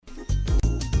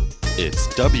It's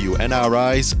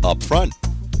WNRI's Upfront.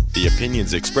 The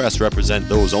opinions expressed represent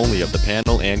those only of the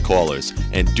panel and callers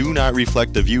and do not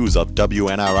reflect the views of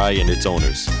WNRI and its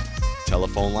owners.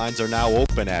 Telephone lines are now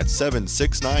open at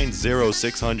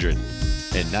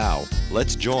 769-0600. And now,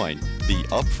 let's join the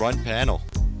Upfront panel.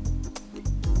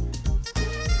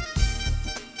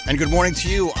 And good morning to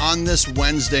you on this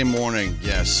Wednesday morning.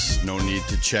 Yes, no need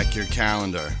to check your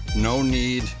calendar. No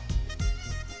need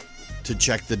to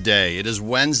check the day. It is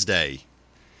Wednesday.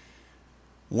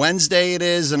 Wednesday it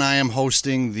is, and I am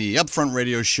hosting the Upfront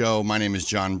Radio Show. My name is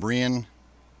John Brian.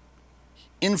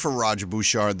 In for Roger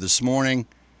Bouchard this morning.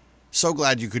 So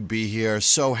glad you could be here.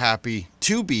 So happy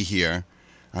to be here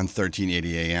on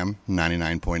 1380 AM,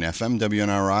 99 FM,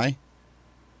 WNRI.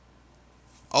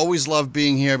 Always love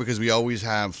being here because we always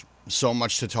have so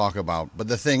much to talk about. But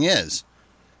the thing is,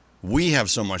 we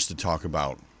have so much to talk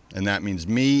about. And that means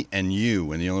me and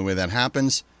you. And the only way that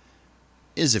happens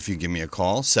is if you give me a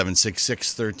call,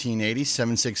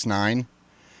 766-1380,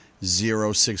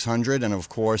 769-0600. And, of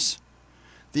course,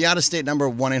 the out-of-state number,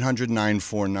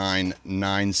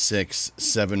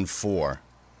 1-800-949-9674.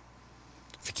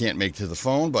 If you can't make it to the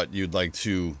phone, but you'd like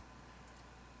to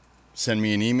send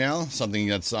me an email, something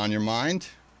that's on your mind,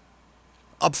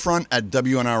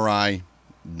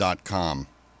 upfront@WNRI.com.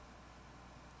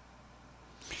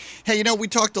 Hey, you know, we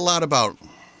talked a lot about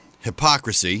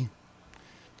hypocrisy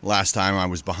last time I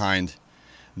was behind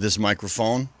this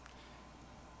microphone.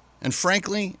 And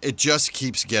frankly, it just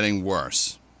keeps getting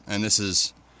worse. And this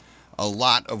is a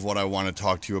lot of what I want to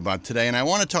talk to you about today. And I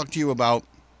want to talk to you about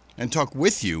and talk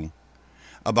with you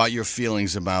about your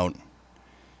feelings about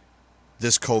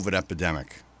this COVID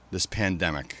epidemic, this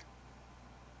pandemic.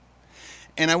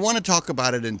 And I want to talk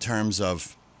about it in terms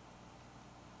of,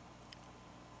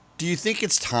 do you think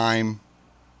it's time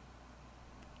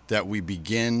that we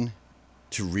begin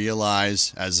to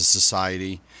realize as a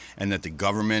society and that the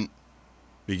government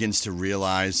begins to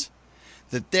realize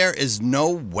that there is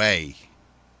no way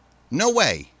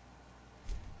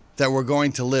that we're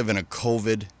going to live in a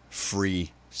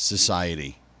COVID-free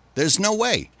society? There's no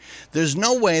way. There's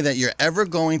no way that you're ever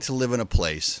going to live in a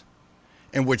place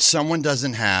in which someone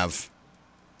doesn't have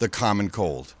the common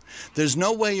cold. There's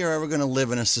no way you're ever going to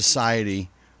live in a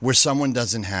society where someone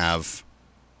doesn't have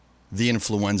the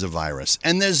influenza virus.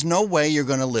 And there's no way you're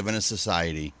going to live in a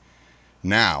society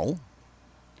now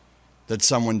that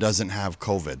someone doesn't have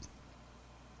COVID.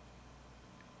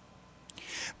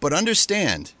 But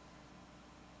understand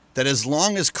that as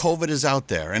long as COVID is out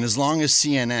there, and as long as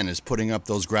CNN is putting up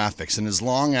those graphics, and as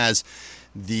long as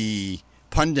the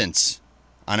pundits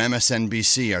on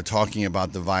MSNBC are talking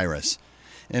about the virus,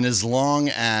 and as long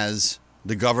as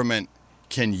the government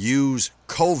can use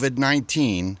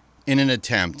COVID-19 in an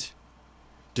attempt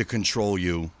to control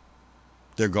you,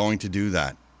 they're going to do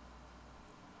that.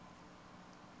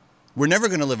 We're never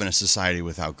going to live in a society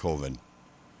without COVID.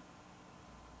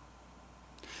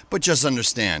 But just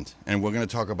understand, and we're going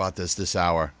to talk about this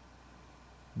hour,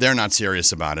 they're not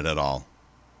serious about it at all.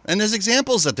 And there's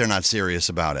examples that they're not serious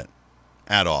about it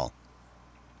at all.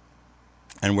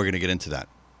 And we're going to get into that.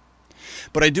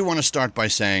 But I do want to start by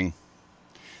saying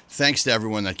thanks to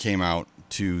everyone that came out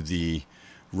to the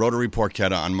Rotary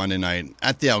Porchetta on Monday night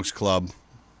at the Elks Club.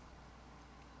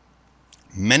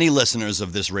 Many listeners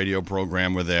of this radio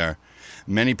program were there.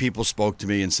 Many people spoke to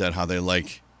me and said how they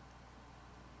like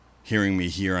hearing me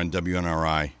here on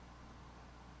WNRI.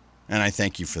 And I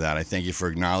thank you for that. I thank you for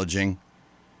acknowledging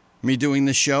me doing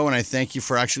this show, and I thank you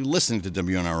for actually listening to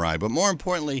WNRI. But more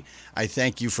importantly, I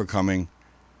thank you for coming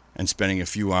and spending a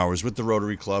few hours with the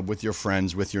Rotary Club, with your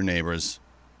friends, with your neighbors,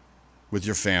 with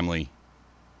your family,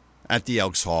 at the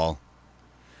Elks Hall,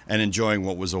 and enjoying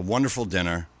what was a wonderful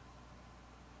dinner.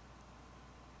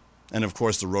 And of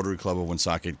course, the Rotary Club of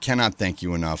Woonsocket cannot thank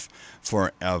you enough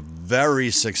for a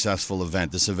very successful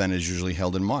event. This event is usually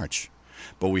held in March,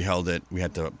 but we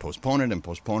had to postpone it and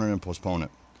postpone it and postpone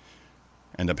it.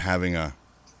 End up having a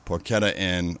porchetta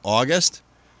in August,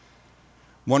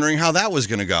 wondering how that was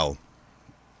going to go.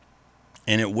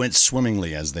 And it went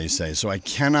swimmingly, as they say. So I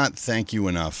cannot thank you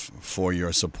enough for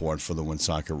your support for the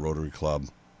Woonsocket Rotary Club.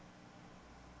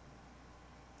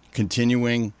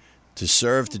 Continuing to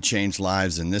serve to change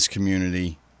lives in this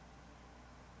community,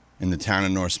 in the town of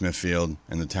North Smithfield,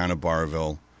 and the town of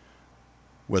Barrville,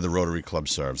 where the Rotary Club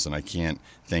serves. And I can't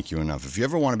thank you enough. If you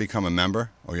ever want to become a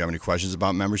member or you have any questions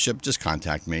about membership, just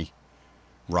contact me,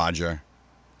 Roger,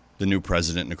 the new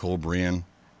president, Nicole Brian,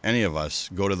 any of us.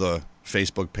 Go to the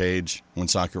Facebook page,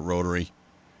 Woonsocket Rotary.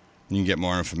 You can get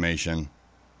more information.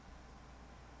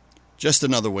 Just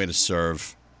another way to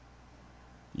serve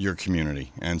your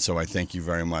community. And so I thank you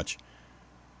very much.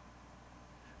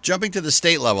 Jumping to the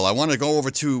state level, I want to go over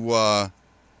to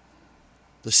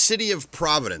the city of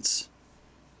Providence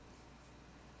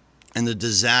and the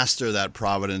disaster that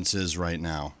Providence is right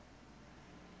now.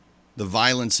 The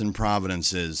violence in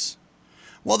Providence is...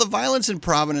 Well, the violence in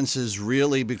Providence is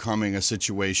really becoming a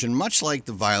situation, much like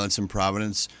the violence in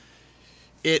Providence.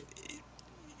 It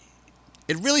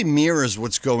really mirrors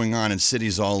what's going on in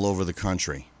cities all over the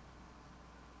country.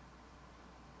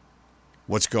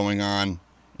 What's going on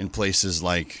in places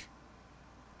like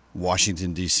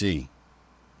Washington, D.C.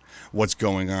 What's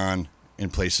going on in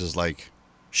places like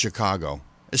Chicago,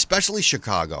 especially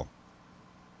Chicago.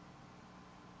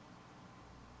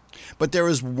 But there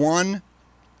is one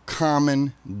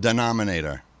common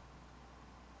denominator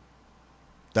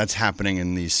that's happening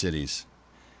in these cities,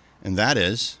 and that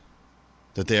is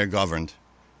that they are governed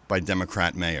by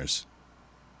Democrat mayors.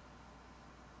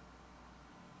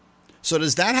 So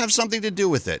does that have something to do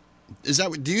with it?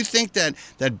 Do you think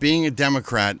that being a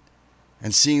Democrat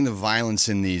and seeing the violence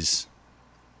in these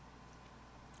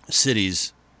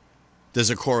cities, there's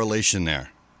a correlation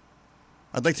there?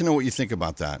 I'd like to know what you think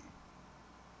about that.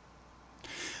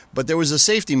 But there was a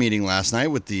safety meeting last night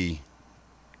with the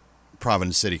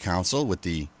Providence City Council, with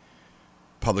the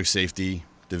Public Safety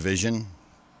Division,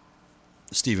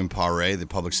 Stephen Paré, the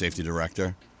Public Safety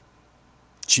Director,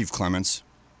 Chief Clements.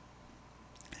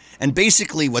 And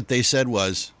basically what they said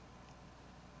was,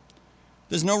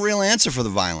 there's no real answer for the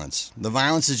violence. The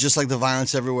violence is just like the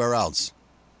violence everywhere else.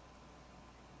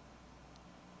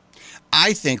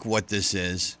 I think what this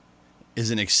is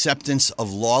an acceptance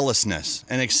of lawlessness.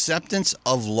 An acceptance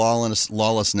of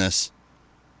lawlessness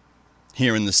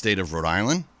here in the state of Rhode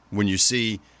Island. When you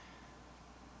see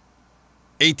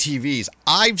ATVs,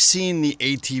 I've seen the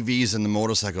ATVs and the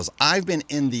motorcycles. I've been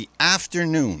in the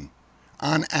afternoon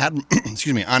on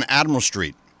Admiral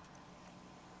Street,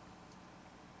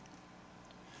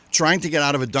 trying to get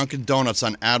out of a Dunkin' Donuts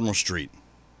on Admiral Street,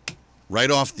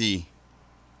 right off the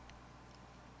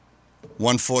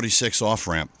 146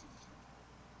 off-ramp.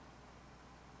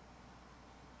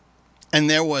 And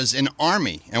there was an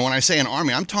army, and when I say an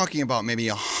army, I'm talking about maybe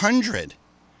 100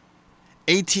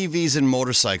 ATVs and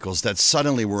motorcycles that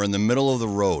suddenly were in the middle of the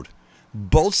road,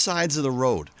 both sides of the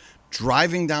road,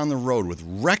 driving down the road with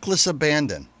reckless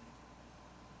abandon.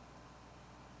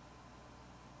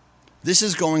 This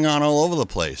is going on all over the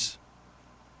place.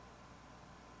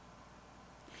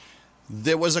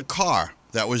 There was a car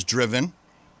that was driven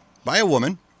by a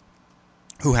woman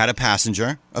who had a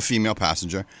passenger, a female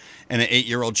passenger, and an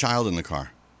 8-year-old child in the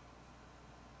car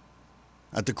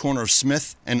at the corner of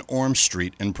Smith and Orm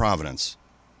Street in Providence.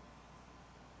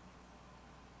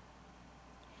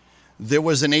 There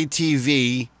was an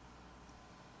ATV,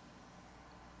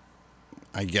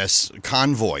 I guess,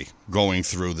 convoy going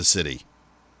through the city.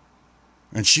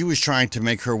 And she was trying to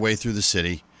make her way through the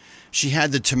city. She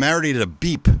had the temerity to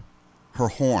beep her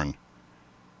horn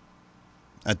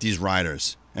at these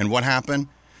riders. And what happened?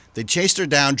 They chased her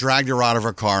down, dragged her out of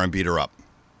her car, and beat her up.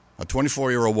 A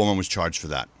 24-year-old woman was charged for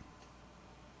that,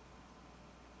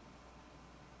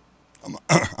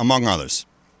 among others.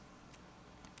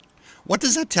 What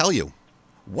does that tell you?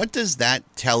 What does that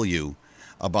tell you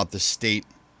about the state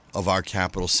of our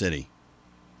capital city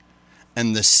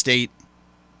and the state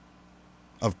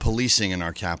of policing in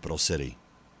our capital city?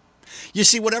 You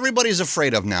see, what everybody's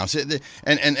afraid of now,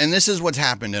 and this is what's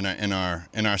happened in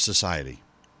our society.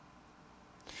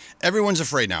 Everyone's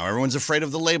afraid now. Everyone's afraid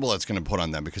of the label that's going to put on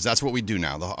them, because that's what we do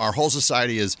now. Our whole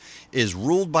society is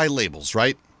ruled by labels,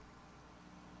 right?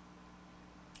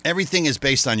 Everything is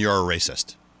based on you're a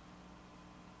racist.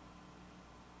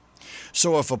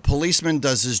 So if a policeman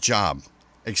does his job,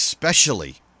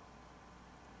 especially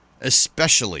if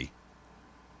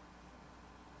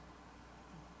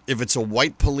it's a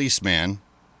white policeman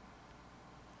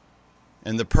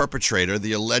and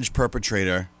the alleged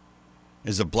perpetrator,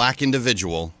 is a black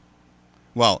individual,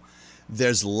 well,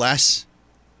 there's less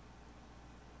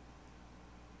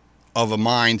of a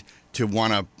mind to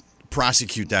want to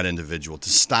prosecute that individual, to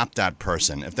stop that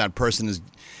person. If that person is...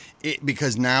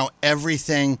 because now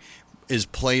everything is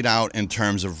played out in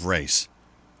terms of race.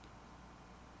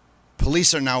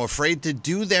 Police are now afraid to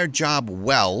do their job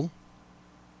well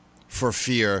for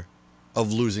fear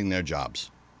of losing their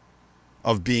jobs,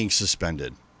 of being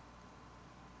suspended,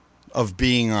 of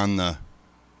being on the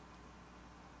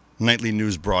nightly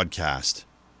news broadcast.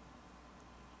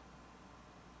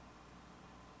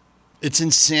 It's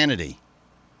insanity.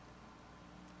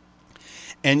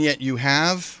 And yet you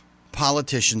have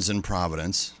politicians in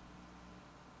Providence,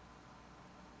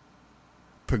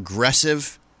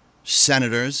 progressive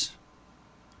senators,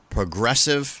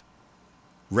 progressive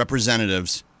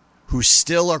representatives who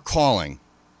still are calling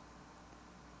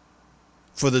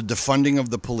for the defunding of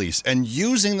the police and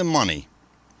using the money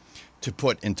to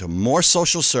put into more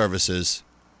social services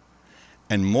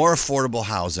and more affordable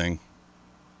housing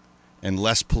and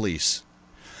less police.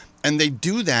 And they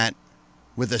do that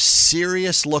with a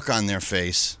serious look on their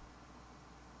face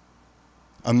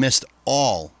amidst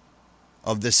all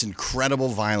of this incredible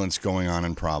violence going on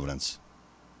in Providence.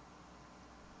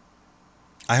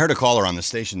 I heard a caller on the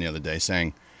station the other day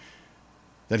saying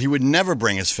that he would never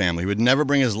bring his family, he would never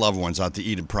bring his loved ones out to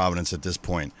eat in Providence at this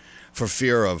point for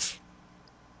fear of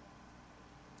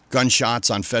gunshots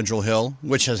on Federal Hill,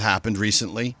 which has happened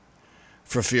recently,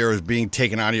 for fear of being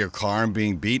taken out of your car and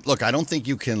being beat. Look, I don't think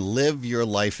you can live your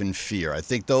life in fear. I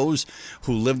think those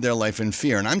who live their life in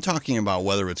fear, and I'm talking about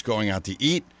whether it's going out to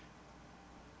eat,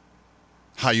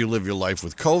 how you live your life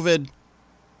with COVID,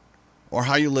 or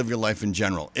how you live your life in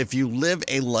general. If you live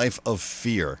a life of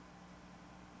fear,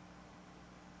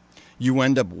 you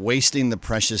end up wasting the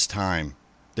precious time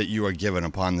that you are given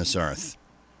upon this earth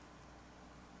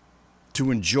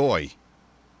to enjoy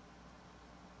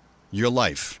your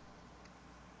life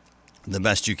the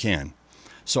best you can.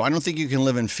 So I don't think you can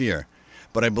live in fear,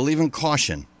 but I believe in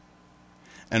caution.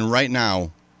 And right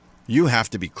now, you have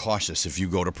to be cautious if you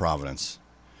go to Providence.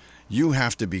 You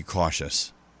have to be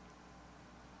cautious.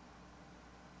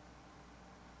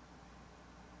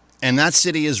 And that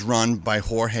city is run by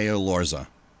Jorge Elorza.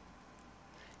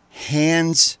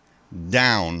 Hands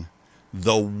down,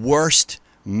 the worst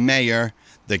mayor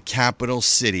the capital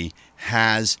city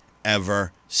has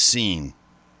ever seen.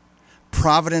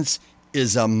 Providence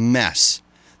is a mess.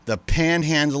 The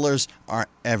panhandlers are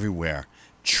everywhere.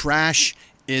 Trash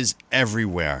is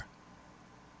everywhere.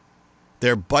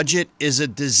 Their budget is a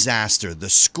disaster. The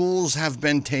schools have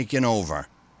been taken over.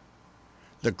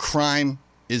 The crime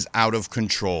is out of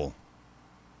control.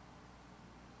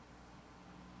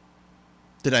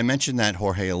 Did I mention that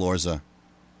Jorge Elorza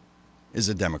is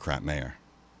a Democrat mayor?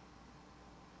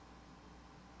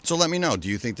 So let me know, do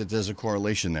you think that there's a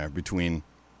correlation there between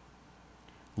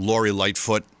Lori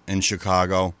Lightfoot in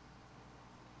Chicago,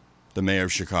 the mayor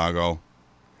of Chicago,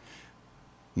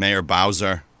 Mayor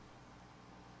Bowser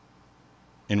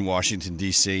in Washington,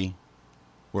 D.C.,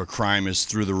 where crime is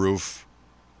through the roof,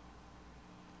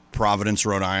 Providence,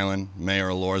 Rhode Island, Mayor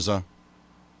Elorza?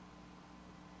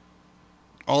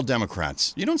 All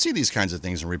Democrats. You don't see these kinds of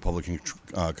things in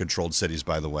Republican-controlled cities,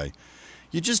 by the way.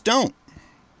 You just don't.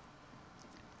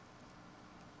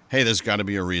 Hey, there's got to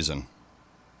be a reason.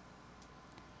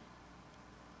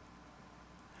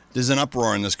 There's an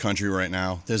uproar in this country right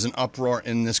now. There's an uproar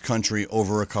in this country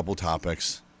over a couple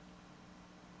topics.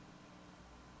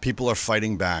 People are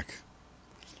fighting back.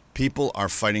 People are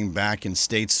fighting back in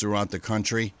states throughout the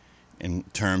country in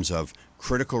terms of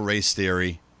critical race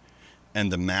theory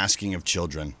and the masking of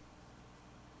children.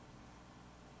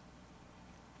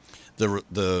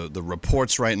 The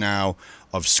reports right now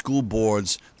of school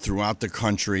boards throughout the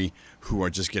country who are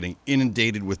just getting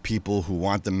inundated with people who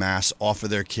want the masks off of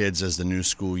their kids as the new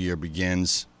school year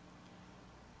begins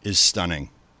is stunning.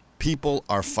 People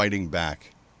are fighting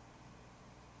back.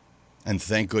 And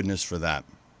thank goodness for that.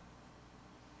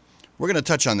 We're going to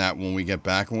touch on that when we get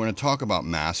back. And we're going to talk about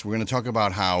masks. We're going to talk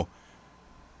about how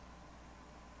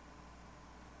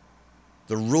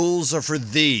the rules are for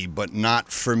thee, but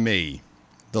not for me.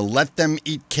 The let them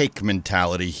eat cake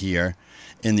mentality here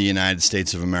in the United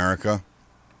States of America.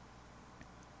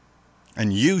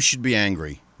 And you should be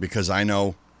angry, because I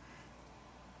know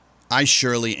I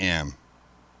surely am.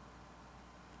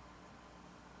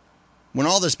 When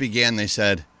all this began, they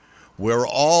said, we're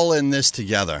all in this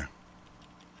together.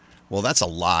 Well, that's a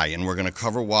lie, and we're going to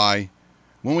cover why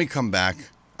when we come back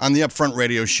on the Upfront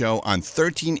Radio Show on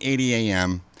 1380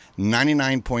 AM,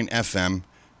 99.FM,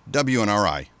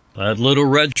 WNRI. That little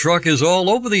red truck is all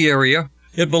over the area.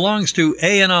 It belongs to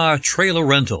A&R Trailer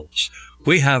Rentals.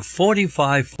 We have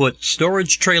 45-foot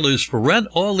storage trailers for rent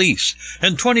or lease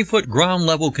and 20-foot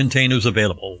ground-level containers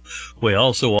available. We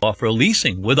also offer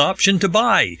leasing with option to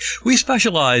buy. We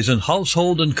specialize in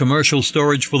household and commercial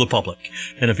storage for the public.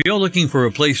 And if you're looking for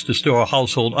a place to store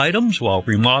household items while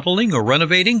remodeling or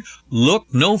renovating,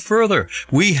 look no further.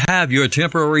 We have your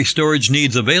temporary storage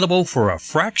needs available for a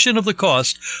fraction of the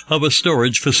cost of a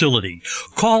storage facility.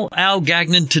 Call Al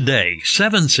Gagnon today,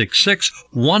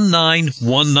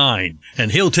 766-1919.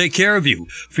 And he'll take care of you.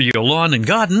 For your lawn and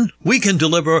garden, we can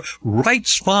deliver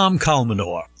Wright's Farm cow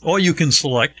manure. Or you can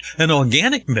select an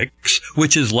organic mix,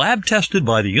 which is lab tested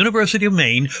by the University of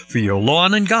Maine for your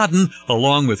lawn and garden,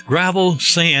 along with gravel,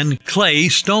 sand, clay,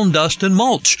 stone dust, and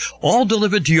mulch, all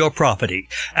delivered to your property.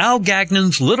 Al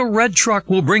Gagnon's Little Red Truck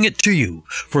will bring it to you.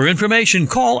 For information,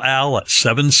 call Al at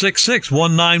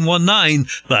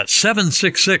 766-1919. That's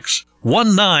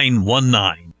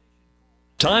 766-1919.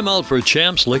 Time out for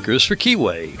Champs Liquors for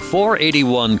Keyway,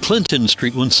 481 Clinton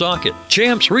Street, Woonsocket.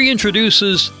 Champs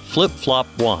reintroduces Flip Flop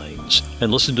wines.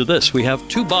 And listen to this, we have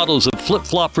 2 bottles of Flip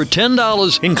Flop for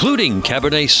 $10, including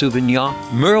Cabernet Sauvignon,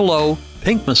 Merlot,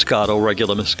 Pink Moscato,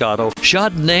 Regular Moscato,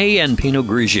 Chardonnay, and Pinot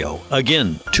Grigio.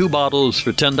 Again, 2 bottles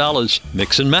for $10.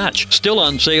 Mix and match. Still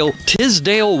on sale,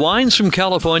 Tisdale wines from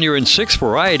California in 6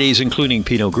 varieties, including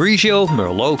Pinot Grigio,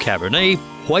 Merlot, Cabernet,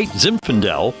 White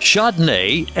Zinfandel,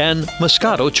 Chardonnay, and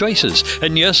Moscato choices.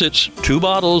 And yes, it's 2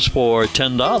 bottles for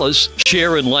 $10.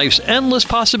 Share in life's endless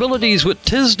possibilities with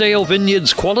Tisdale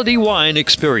Vineyard's quality wine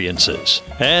experiences.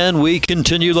 And we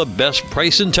continue the best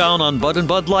price in town on Bud and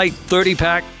Bud Light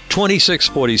 30-pack,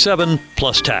 $26.47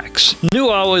 plus tax. New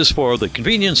hours for the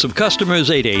convenience of customers,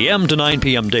 8 a.m. to 9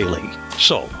 p.m. daily.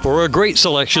 So, for a great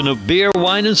selection of beer,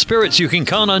 wine, and spirits, you can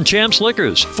count on Champs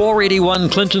Liquors, 481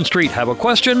 Clinton Street. Have a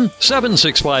question?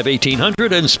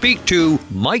 765-1800 and speak to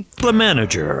Mike the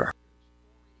manager.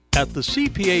 At the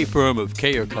CPA firm of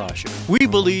Kayer Kasher, we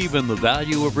believe in the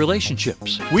value of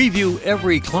relationships. We view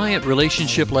every client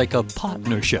relationship like a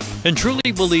partnership and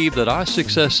truly believe that our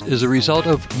success is a result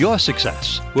of your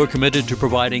success. We're committed to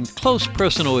providing close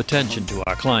personal attention to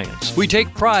our clients. We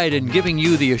take pride in giving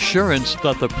you the assurance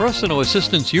that the personal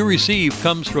assistance you receive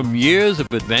comes from years of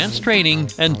advanced training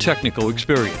and technical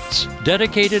experience.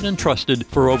 Dedicated and trusted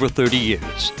for over 30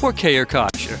 years. We're Kayer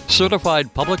Kasher,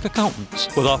 certified public accountants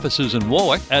with offices in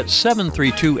Warwick at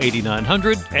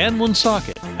 732-8900 and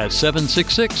Woonsocket at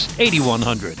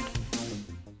 766-8100.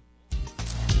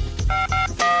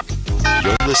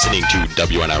 You're listening to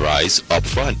WNRI's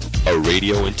Upfront, a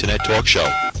radio internet talk show.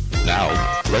 Now,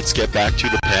 let's get back to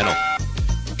the panel.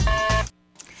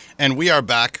 And we are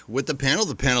back with the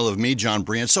panel of me, John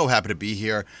Brian. So happy to be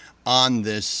here on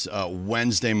this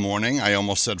Wednesday morning. I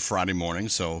almost said Friday morning,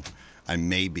 so I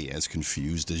may be as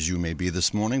confused as you may be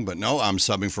this morning, but no, I'm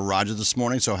subbing for Roger this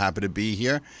morning, so happy to be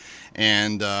here.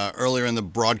 And earlier in the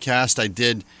broadcast, I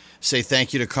did say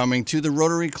thank you to coming to the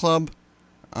Rotary Club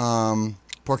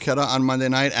Porchetta on Monday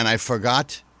night, and I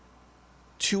forgot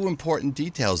 2 important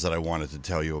details that I wanted to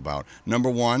tell you about. Number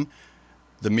 1,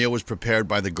 the meal was prepared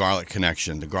by the Garlic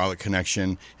Connection. The Garlic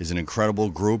Connection is an incredible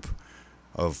group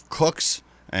of cooks,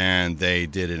 and they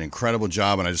did an incredible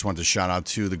job, and I just want to shout out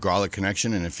to the Garlic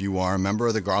Connection. And if you are a member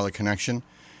of the Garlic Connection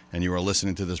and you are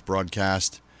listening to this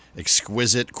broadcast,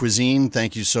 exquisite cuisine,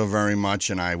 thank you so very much,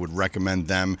 and I would recommend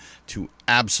them to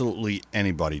absolutely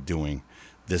anybody doing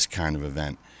this kind of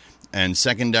event. And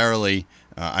secondarily,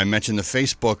 I mentioned the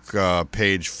Facebook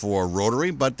page for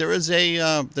Rotary, but there's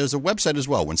a website as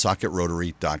well,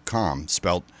 WoonsocketRotary.com,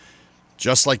 spelled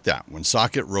just like that,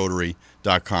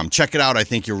 WoonsocketRotary.com. Check it out. I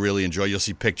think you'll really enjoy. You'll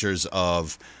see pictures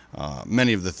of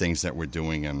many of the things that we're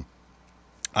doing, and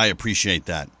I appreciate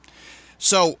that.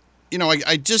 So, you know,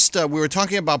 I just we were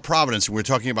talking about Providence. We were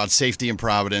talking about safety in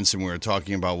Providence, and we were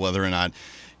talking about whether or not,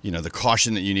 you know, the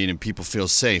caution that you need and people feel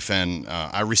safe. And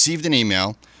I received an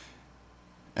email,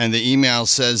 and the email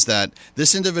says that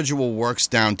this individual works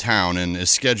downtown and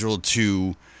is scheduled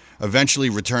to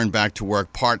eventually return back to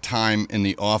work part-time in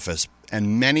the office.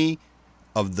 And many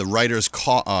of the writer's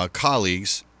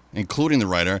colleagues, including the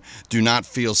writer, do not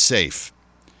feel safe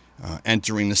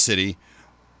entering the city,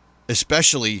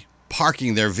 especially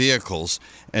parking their vehicles.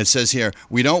 And it says here,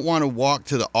 we don't want to walk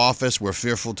to the office. We're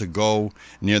fearful to go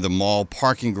near the mall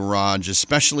parking garage,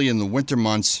 especially in the winter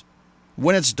months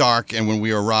when it's dark and when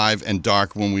we arrive, and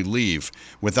dark when we leave.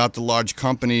 Without the large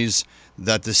companies in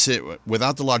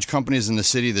the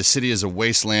city, the city is a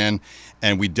wasteland,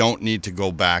 and we don't need to go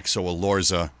back. So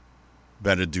Alorza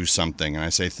better do something. And I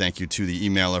say thank you to the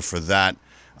emailer for that.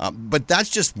 But that's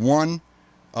just one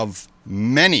of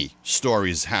many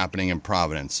stories happening in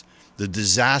Providence. The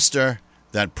disaster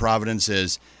that Providence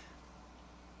is.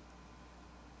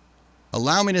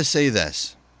 Allow me to say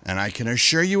this, and I can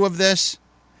assure you of this.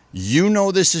 You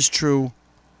know this is true.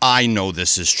 I know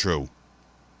this is true.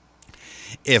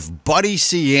 If Buddy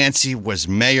C. Yancey was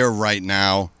mayor right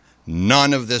now,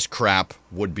 none of this crap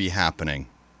would be happening.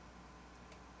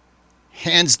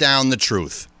 Hands down the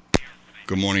truth.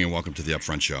 Good morning and welcome to the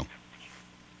Upfront Show.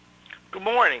 Good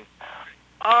morning.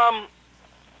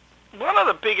 One of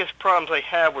the biggest problems I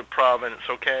have with Providence,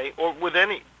 okay, or with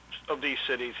any of these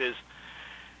cities is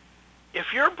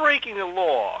if you're breaking the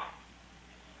law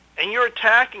and you're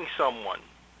attacking someone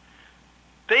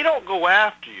won't go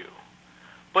after you.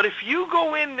 But if you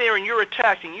go in there and you're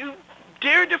attacked and you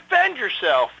dare defend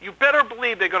yourself, you better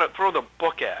believe they're going to throw the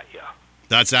book at you.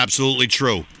 That's absolutely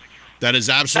true. That is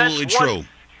absolutely true.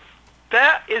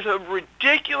 That is a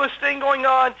ridiculous thing going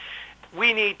on.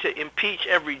 We need to impeach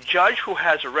every judge who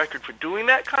has a record for doing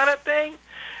that kind of thing.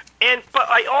 But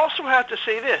I also have to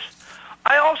say this.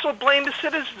 I also blame the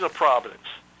citizens of Providence.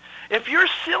 If you're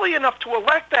silly enough to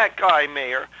elect that guy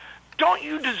mayor, don't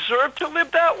you deserve to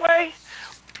live that way?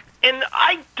 And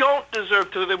I don't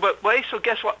deserve to live that way, so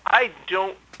guess what? I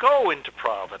don't go into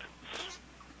Providence.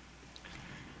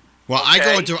 Well,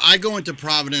 Okay? I go into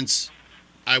Providence,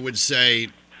 I would say,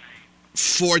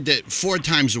 four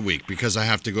times a week because I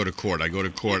have to go to court. I go to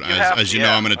court, as you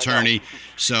know, I'm an attorney,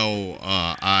 so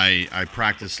I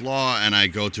practice law, and I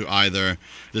go to either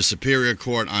the Superior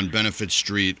Court on Benefit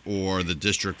Street or the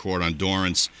District Court on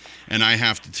Dorrance. And I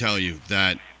have to tell you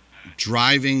that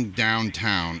driving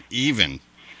downtown, even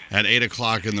at 8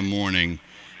 o'clock in the morning,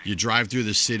 you drive through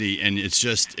the city, and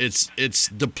it's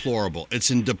deplorable. It's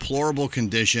in deplorable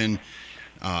condition.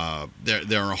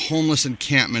 There are homeless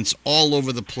encampments all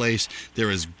over the place.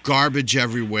 There is garbage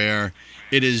everywhere.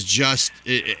 It is just,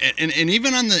 and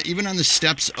even on the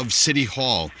steps of City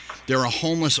Hall, there are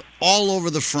homeless all over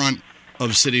the front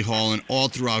of City Hall and all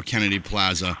throughout Kennedy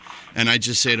Plaza. And I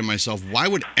just say to myself, why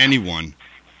would anyone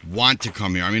want to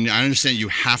come here? I mean, I understand you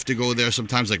have to go there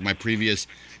sometimes. Like my previous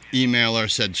emailer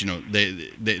said,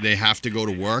 they have to go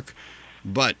to work,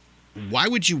 but why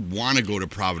would you want to go to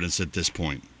Providence at this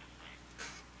point?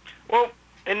 Well,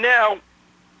 and now,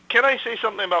 can I say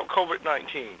something about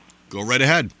COVID-19? Go right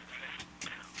ahead.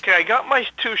 Okay, I got my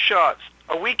 2 shots.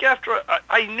 A week after,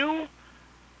 I knew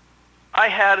I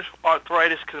had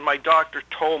arthritis because my doctor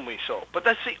told me so. But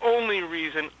that's the only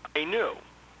reason I knew.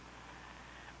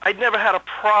 I'd never had a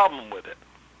problem with it.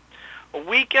 A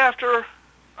week after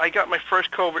I got my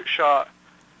first COVID shot,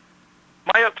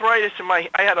 my arthritis I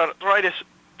had arthritis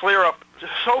flare up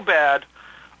so bad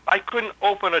I couldn't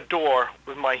open a door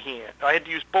with my hand. I had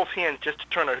to use both hands just to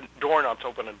turn a doorknob to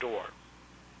open a door.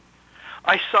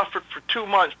 I suffered for 2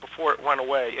 months before it went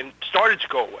away and started to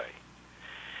go away.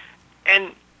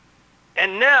 And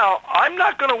now I'm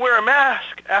not going to wear a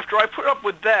mask after I put up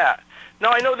with that. Now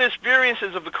I know there's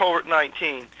variances of the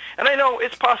COVID-19, and I know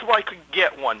it's possible I could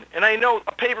get one, and I know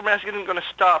a paper mask isn't going to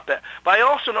stop that. But I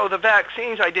also know the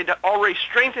vaccines I did already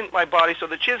strengthened my body, so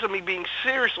the chances of me being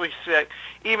seriously sick,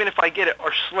 even if I get it,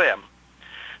 are slim.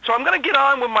 So I'm going to get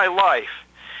on with my life.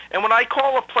 And when I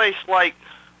call a place like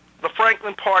the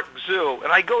Franklin Park Zoo,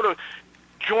 and I go to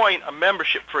join a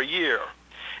membership for a year,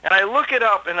 and I look it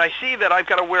up and I see that I've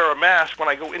got to wear a mask when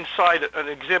I go inside an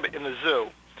exhibit in the zoo,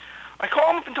 I call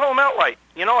them up and tell them outright,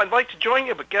 I'd like to join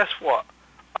you, but guess what?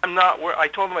 I'm not where I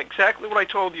told them exactly what I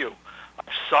told you.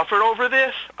 I've suffered over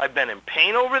this. I've been in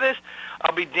pain over this.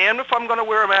 I'll be damned if I'm going to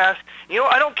wear a mask.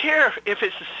 I don't care if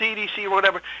it's the CDC or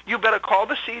whatever. You better call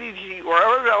the CDC or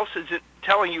whoever else is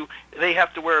telling you they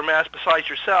have to wear a mask besides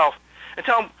yourself, and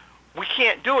tell them we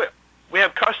can't do it. We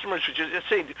have customers who just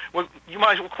say, well, you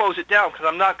might as well close it down because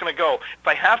I'm not going to go. If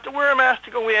I have to wear a mask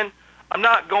to go in, I'm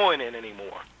not going in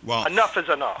anymore. Well, enough is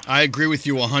enough. I agree with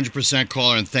you 100%,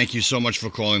 caller, and thank you so much for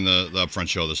calling the Upfront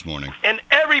Show this morning. And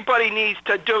everybody needs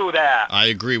to do that. I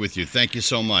agree with you. Thank you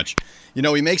so much. He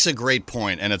makes a great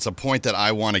point, and it's a point that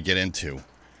I want to get into.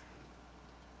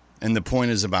 And the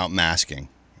point is about masking.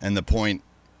 And the point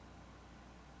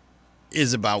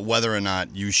is about whether or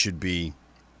not you should be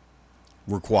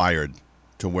required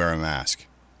to wear a mask.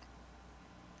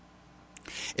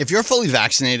 If you're fully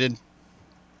vaccinated,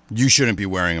 you shouldn't be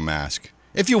wearing a mask.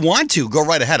 If you want to, go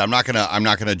right ahead. I'm not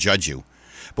gonna judge you.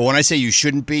 But when I say you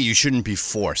shouldn't be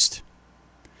forced.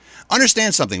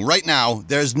 Understand something. Right now,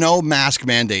 there's no mask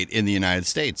mandate in the United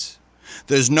States.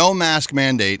 There's no mask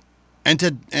mandate, and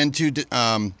to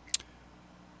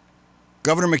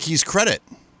Governor McKee's credit,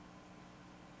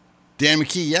 Dan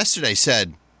McKee yesterday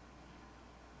said,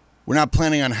 we're not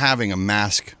planning on having a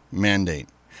mask mandate.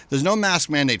 There's no mask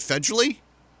mandate federally,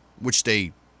 which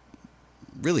they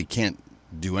really can't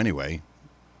do anyway.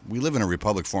 We live in a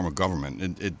republic form of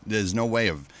government. There's no way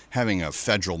of having a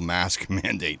federal mask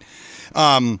mandate.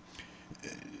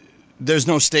 There's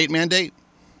no state mandate.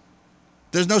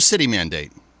 There's no city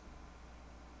mandate.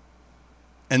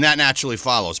 And that naturally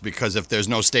follows, because if there's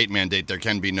no state mandate, there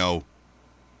can be no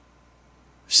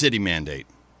city mandate.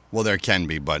 Well, there can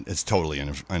be, but it's totally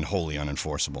and wholly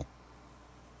unenforceable.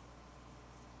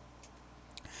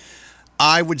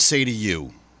 I would say to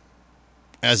you,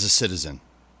 as a citizen,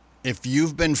 if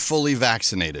you've been fully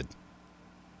vaccinated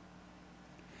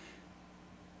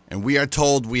and we are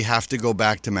told we have to go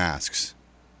back to masks,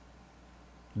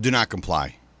 do not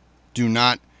comply. do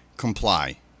not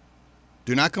comply.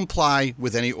 Do not comply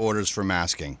with any orders for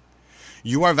masking.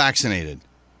 You are vaccinated.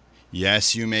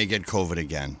 Yes, you may get COVID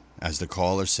again. As the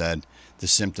caller said, the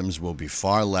symptoms will be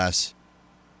far less.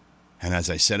 And as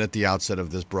I said at the outset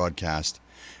of this broadcast,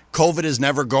 COVID is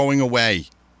never going away.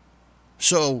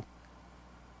 So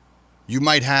you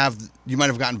might have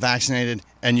gotten vaccinated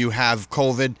and you have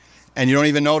COVID and you don't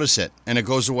even notice it and it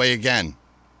goes away again.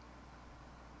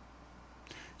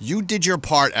 You did your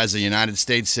part as a United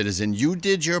States citizen. You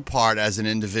did your part as an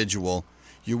individual.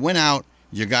 You went out,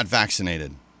 you got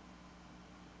vaccinated.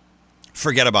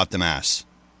 Forget about the mask.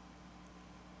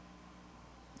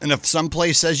 And if some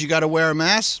place says you got to wear a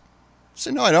mask,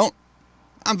 say, no, I don't.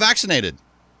 I'm vaccinated.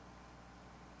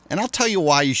 And I'll tell you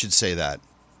why you should say that.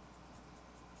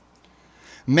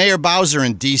 Mayor Bowser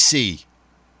in D.C.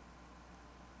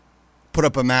 put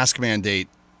up a mask mandate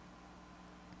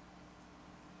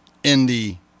in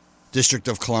the District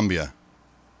of Columbia.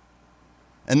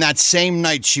 And that same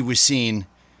night she was seen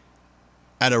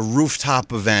at a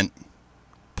rooftop event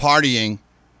partying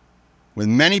with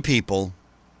many people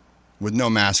with no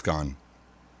mask on.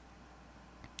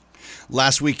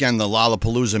 Last weekend, the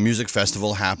Lollapalooza Music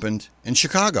Festival happened in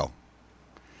Chicago.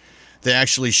 They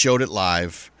actually showed it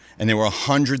live, and there were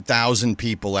 100,000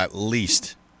 people at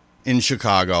least in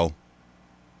Chicago.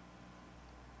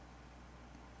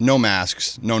 No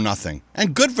masks, no nothing.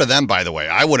 And good for them, by the way.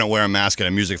 I wouldn't wear a mask at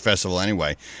a music festival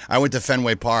anyway. I went to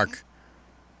Fenway Park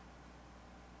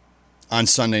on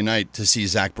Sunday night to see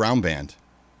Zac Brown Band.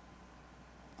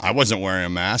 I wasn't wearing a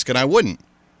mask, and I wouldn't.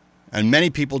 And many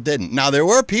people didn't. Now, there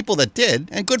were people that did,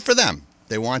 and good for them.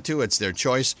 They want to. It's their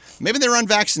choice. Maybe they're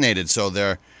unvaccinated, so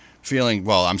they're feeling,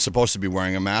 well, I'm supposed to be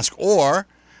wearing a mask. Or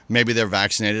maybe they're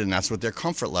vaccinated, and that's what their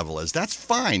comfort level is. That's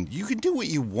fine. You can do what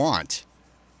you want.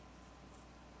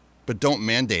 But don't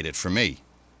mandate it for me.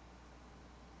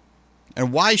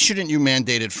 And why shouldn't you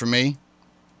mandate it for me?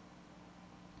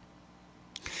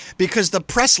 Because the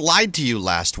press lied to you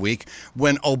last week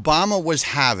when Obama was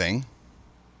having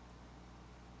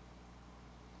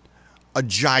a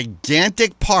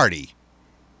gigantic party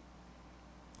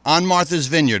on Martha's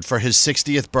Vineyard for his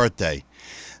 60th birthday.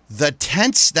 The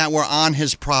tents that were on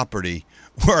his property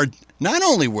were, not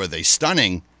only were they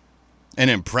stunning and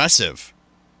impressive,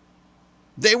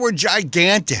 they were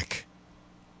gigantic.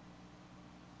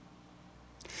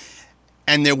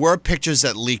 And there were pictures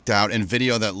that leaked out and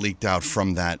video that leaked out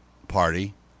from that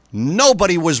party.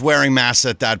 Nobody was wearing masks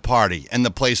at that party, and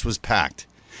the place was packed.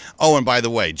 Oh, and by the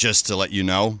way, just to let you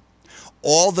know,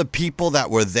 all the people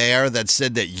that were there that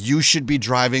said that you should be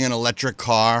driving an electric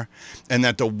car and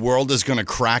that the world is going to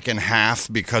crack in half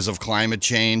because of climate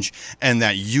change and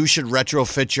that you should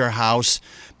retrofit your house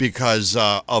because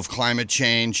of climate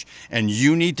change and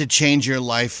you need to change your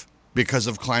life because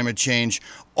of climate change,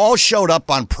 all showed up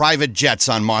on private jets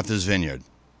on Martha's Vineyard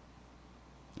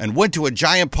and went to a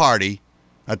giant party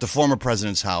at the former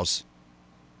president's house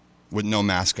with no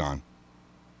mask on.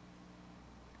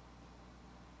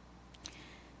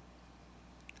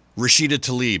 Rashida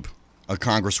Tlaib, a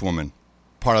congresswoman,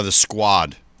 part of the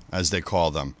squad, as they call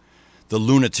them, the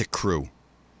lunatic crew.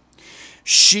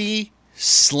 She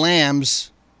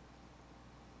slams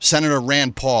Senator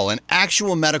Rand Paul, an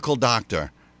actual medical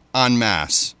doctor, en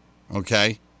masse,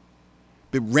 okay?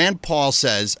 But Rand Paul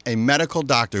says, a medical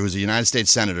doctor who's a United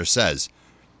States senator says,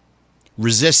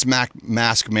 resist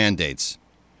mask mandates.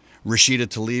 Rashida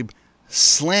Tlaib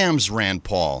slams Rand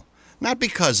Paul, not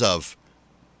because of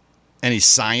any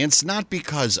science, not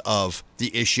because of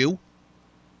the issue,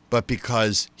 but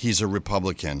because he's a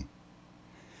Republican.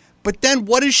 But then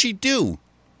what does she do?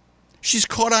 She's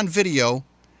caught on video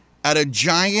at a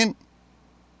giant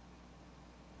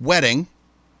wedding,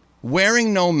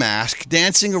 wearing no mask,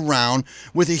 dancing around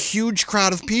with a huge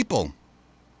crowd of people.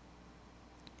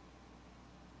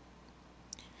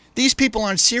 These people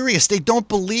aren't serious. They don't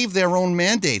believe their own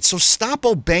mandates, so stop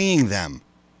obeying them.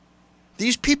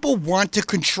 These people want to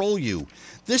control you.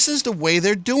 This is the way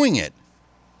they're doing it.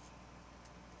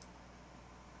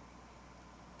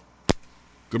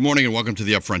 Good morning and welcome to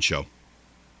the Upfront Show.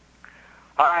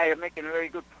 Hi, I'm making a very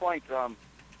good point.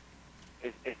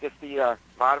 Is this the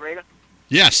moderator?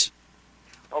 Yes.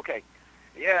 Okay.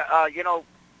 Yeah,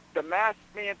 the mask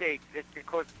mandate is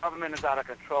because government is out of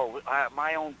control.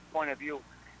 My own point of view,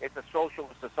 it's a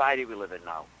socialist society we live in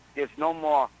now. There's no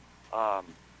more,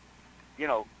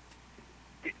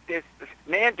 there's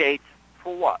mandates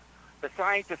for what? The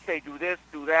scientists say do this,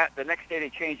 do that. The next day they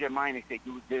change their mind. They say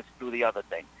do this, do the other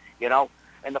thing.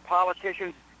 And the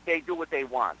politicians, they do what they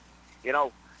want.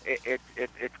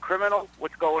 It's criminal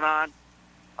what's going on.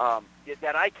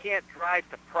 That I can't drive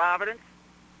to Providence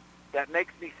that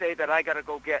makes me say that I got to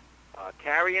go get a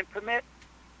carrying permit.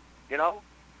 You know,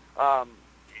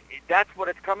 that's what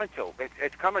it's coming to.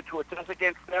 It's coming to. It does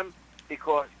against them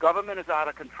because government is out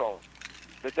of control.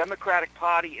 The Democratic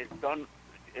Party is done.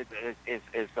 Is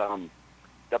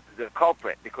the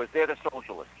culprit because they're the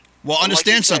socialists. Well, And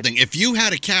understand like you said- something. If you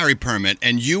had a carry permit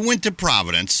and you went to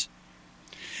Providence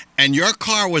and your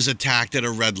car was attacked at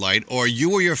a red light, or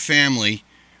you or your family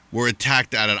were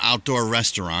attacked at an outdoor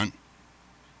restaurant,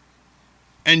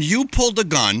 and you pulled a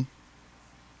gun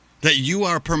that you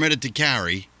are permitted to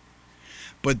carry,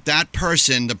 but that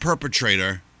person, the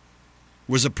perpetrator,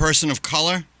 was a person of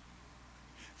color,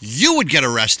 you would get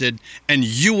arrested and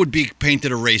you would be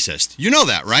painted a racist. You know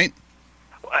that, right?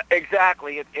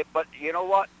 Exactly. But you know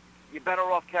what? You're better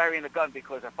off carrying a gun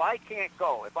because if I can't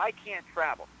go, if I can't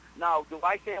travel, now, do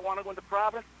I say I want to go into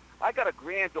Providence? I got a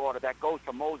granddaughter that goes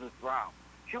to Moses Brown.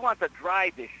 She wants to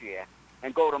drive this year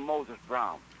and go to Moses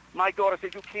Brown. My daughter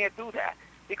says you can't do that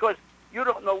because you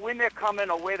don't know when they're coming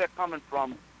or where they're coming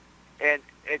from, and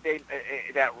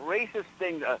that racist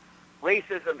thing,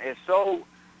 racism is so,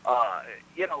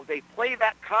 they play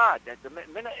that card. That the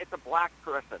minute it's a black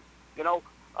person,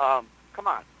 come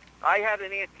on. I had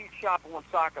an antique shop in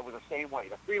Woonsocket was the same way.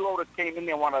 The freeloaders came in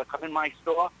there and wanted to come in my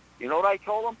store. You know what I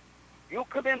told them? You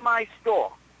come in my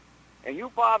store and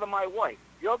you bother my wife,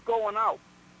 you're going out.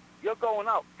 You're going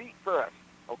out feet first,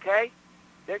 okay?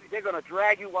 They're going to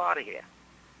drag you out of here.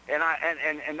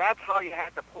 And that's how you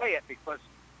have to play it because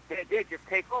they just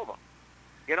take over.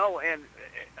 And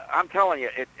I'm telling you,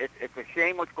 it's a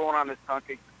shame what's going on in this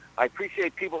country. I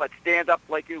appreciate people that stand up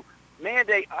like you.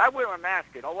 Mandate, I wear a mask,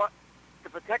 you know what? To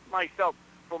protect myself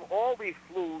from all these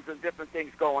flus and different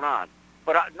things going on.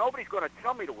 But nobody's going to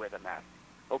tell me to wear the mask,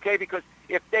 okay? Because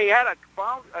if they had a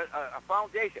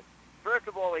foundation, first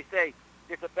of all, they say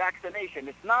it's a vaccination.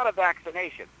 It's not a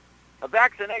vaccination. A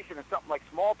vaccination is something like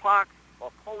smallpox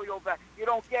or polio vaccine. You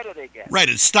don't get it again. Right,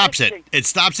 it stops it. It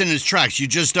stops in its tracks. You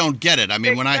just don't get it. I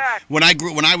mean, Exactly.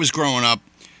 when I was growing up,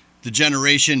 the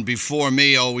generation before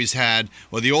me always had,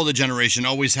 or the older generation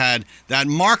always had that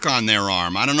mark on their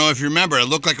arm. I don't know if you remember. It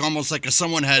looked like almost like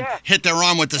someone had hit their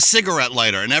arm with a cigarette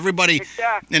lighter, and everybody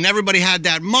had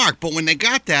that mark. But when they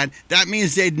got that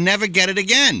means they'd never get it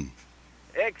again.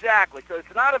 Exactly. So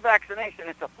it's not a vaccination.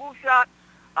 It's a flu shot.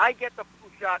 I get the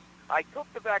flu shot. I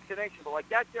took the vaccination, but like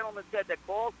that gentleman said that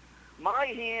called, my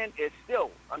hand is still,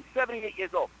 I'm 78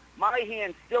 years old, my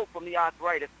hand's still from the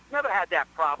arthritis. Never had that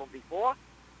problem before.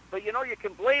 But, you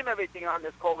can blame everything on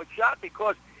this COVID shot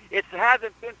because it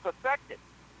hasn't been perfected.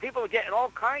 People are getting all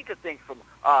kinds of things from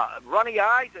runny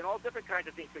eyes and all different kinds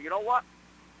of things. So you know what?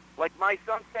 Like my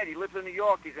son said, he lives in New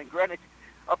York. He's in Greenwich,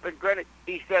 up in Greenwich.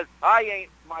 He says, my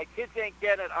kids ain't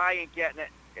getting it. I ain't getting it.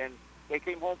 And they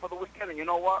came home for the weekend, and you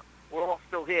know what? We're all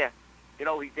still here.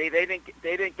 They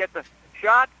didn't get the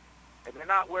shot, and they're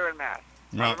not wearing masks.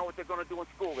 No. I don't know what they're going to do in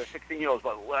school. They're 16 years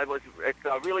old, but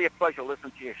it's really a pleasure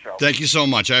listening to your show. Thank you so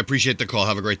much. I appreciate the call.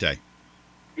 Have a great day.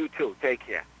 You too. Take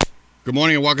care. Good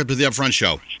morning and welcome to the Upfront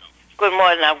Show. Good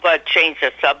morning. I'm going to change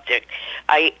the subject.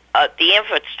 The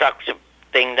infrastructure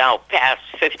thing now passed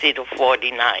 50 to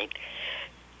 49,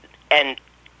 and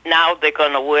now they're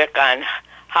going to work on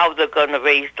how they're going to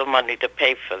raise the money to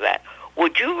pay for that.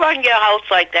 Would you run your house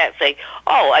like that? Say,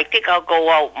 I think I'll go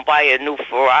out and buy a new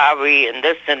Ferrari and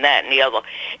this and that and the other.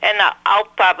 And I'll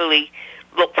probably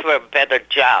look for a better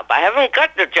job. I haven't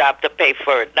got the job to pay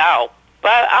for it now,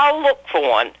 but I'll look for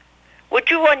one. Would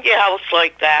you run your house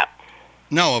like that?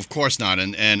 No, of course not.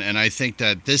 And I think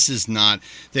that this is not,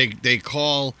 they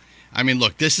call, I mean,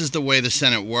 look, this is the way the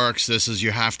Senate works. This is,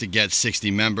 you have to get 60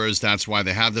 members. That's why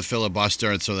they have the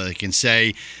filibuster, so that they can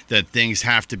say that things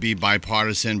have to be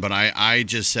bipartisan. But I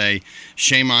just say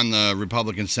shame on the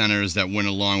Republican senators that went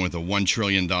along with a $1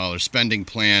 trillion spending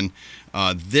plan.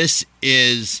 This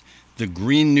is the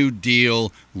Green New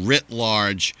Deal writ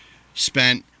large,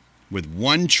 spent with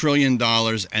 $1 trillion,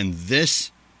 and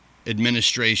this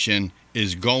administration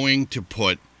is going to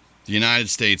put the United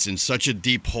States in such a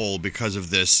deep hole because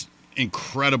of this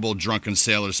incredible drunken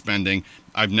sailor spending.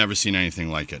 I've never seen anything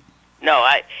like it. No,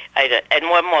 and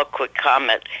one more quick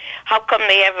comment. How come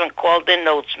they haven't called in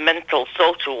those mental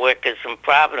social workers in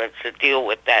Providence to deal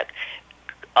with that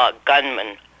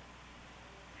gunman?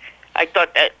 I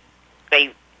thought that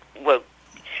they were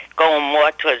going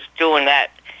more towards doing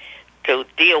that to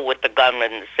deal with the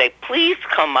gunman and say, please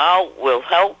come out, we'll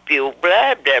help you,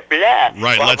 blah, blah, blah.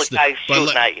 Right,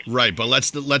 but let's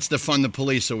defund the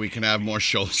police so we can have more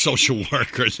social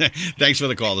workers. Thanks for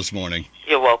the call this morning.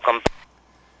 You're welcome.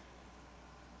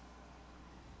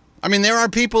 I mean, there are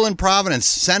people in Providence,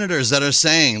 senators, that are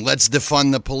saying, let's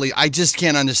defund the police. I just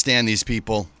can't understand these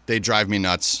people. They drive me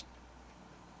nuts.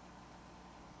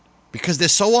 Because they're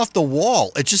so off the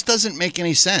wall. It just doesn't make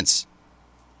any sense.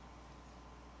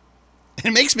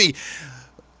 It makes me...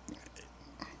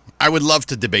 I would love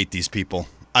to debate these people.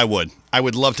 I would. I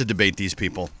would love to debate these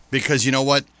people. Because you know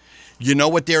what? You know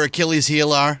what their Achilles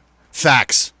heel are?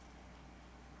 Facts.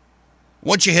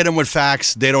 Once you hit them with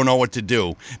facts, they don't know what to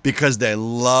do. Because they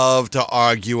love to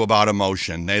argue about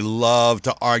emotion. They love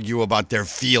to argue about their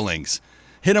feelings.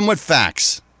 Hit them with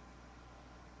facts.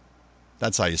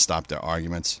 That's how you stop their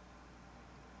arguments.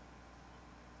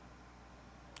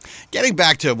 Getting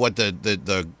back to what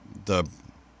the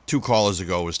 2 callers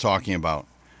ago was talking about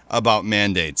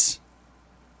mandates.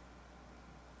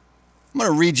 I'm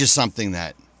going to read you something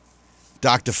that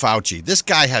Dr. Fauci, this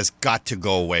guy has got to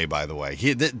go away, by the way.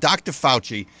 Dr.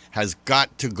 Fauci has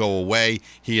got to go away.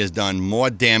 He has done more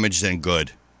damage than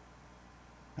good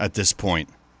at this point.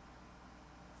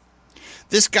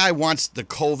 This guy wants the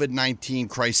COVID-19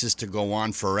 crisis to go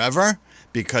on forever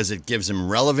because it gives him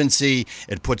relevancy.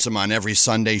 It puts him on every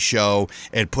Sunday show.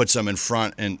 It puts him in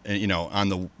front and on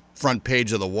the front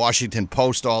page of the Washington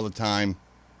Post all the time.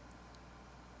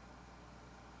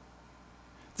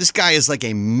 This guy is like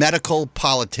a medical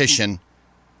politician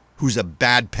who's a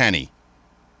bad penny.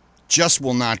 Just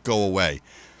will not go away.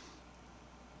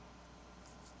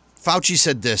 Fauci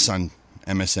said this on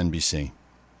MSNBC.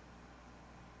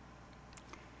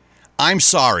 I'm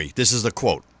sorry. This is the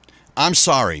quote. I'm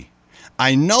sorry.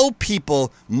 I know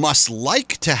people must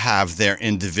like to have their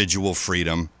individual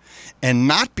freedom and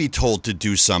not be told to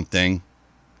do something,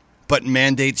 but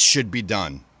mandates should be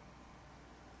done.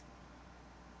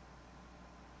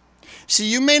 See,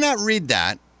 you may not read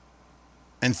that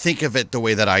and think of it the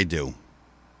way that I do.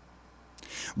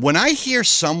 When I hear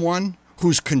someone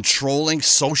who's controlling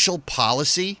social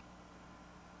policy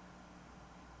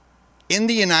in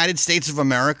the United States of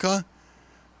America,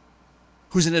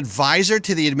 who's an advisor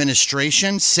to the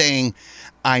administration, saying,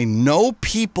 I know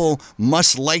people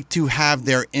must like to have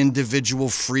their individual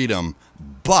freedom,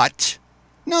 but,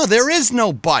 no, there is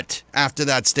no but after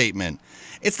that statement.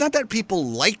 It's not that people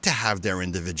like to have their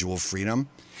individual freedom.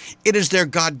 It is their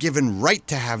God-given right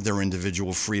to have their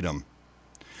individual freedom.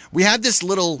 We have this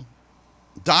little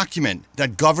document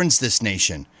that governs this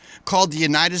nation called the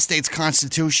United States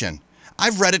Constitution.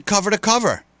 I've read it cover to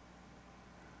cover.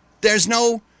 There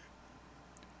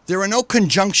are no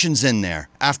conjunctions in there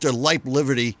after life,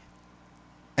 liberty,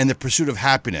 and the pursuit of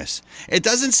happiness. It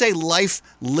doesn't say life,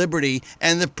 liberty,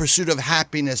 and the pursuit of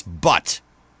happiness, but.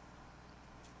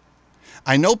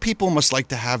 I know people must like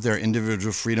to have their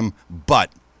individual freedom,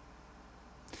 but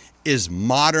is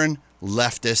modern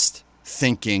leftist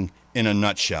thinking in a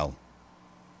nutshell.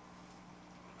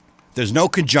 There's no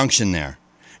conjunction there.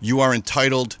 You are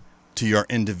entitled to your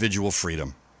individual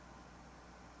freedom.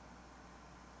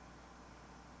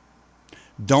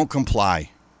 Don't comply.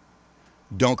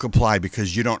 Don't comply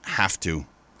because you don't have to.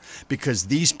 Because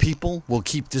these people will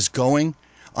keep this going.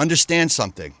 Understand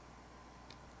something.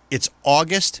 It's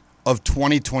August of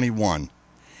 2021.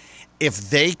 If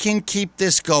they can keep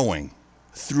this going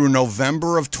through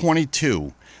November of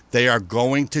 22, they are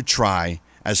going to try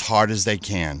as hard as they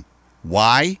can.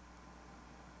 Why?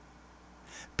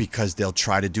 Because they'll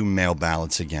try to do mail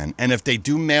ballots again. And if they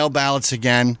do mail ballots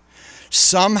again,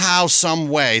 somehow, some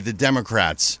way, the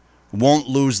Democrats won't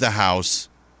lose the House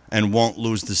and won't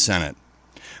lose the Senate.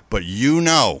 But you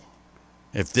know,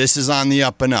 if this is on the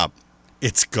up and up,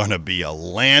 it's going to be a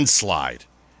landslide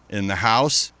in the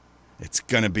House. It's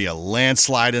going to be a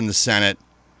landslide in the Senate.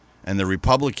 And the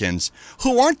Republicans,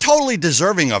 who aren't totally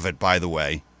deserving of it, by the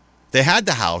way, they had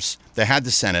the House, they had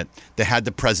the Senate, they had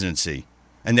the presidency,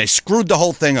 and they screwed the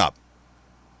whole thing up.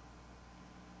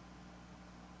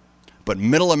 But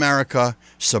middle America,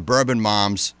 suburban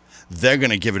moms, they're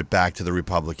going to give it back to the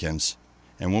Republicans.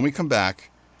 And when we come back,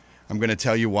 I'm going to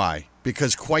tell you why.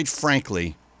 Because quite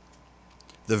frankly,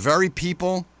 the very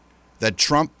people that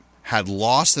Trump had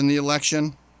lost in the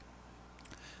election,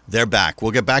 they're back.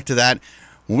 We'll get back to that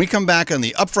when we come back on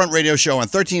the Upfront Radio Show on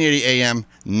 1380 AM,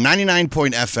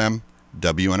 99.0 FM,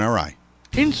 WNRI.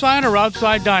 Inside or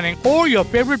outside dining, or your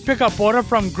favorite pickup order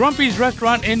from Grumpy's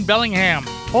Restaurant in Bellingham.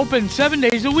 Open 7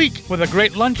 days a week with a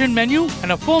great luncheon menu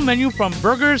and a full menu from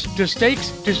burgers to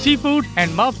steaks to seafood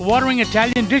and mouth-watering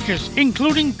Italian dishes,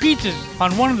 including pizzas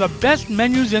on one of the best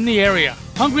menus in the area.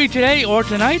 Hungry today or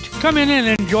tonight? Come in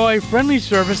and enjoy friendly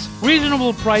service,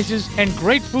 reasonable prices, and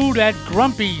great food at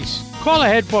Grumpy's. Call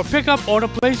ahead for pickup, order,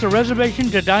 place, or reservation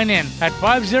to dine in at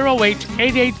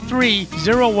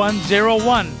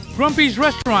 508-883-0101. Grumpy's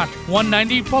Restaurant,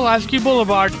 190 Pulaski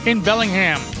Boulevard in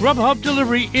Bellingham. Grubhub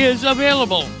delivery is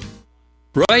available.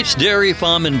 Wright's Dairy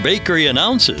Farm and Bakery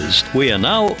announces we are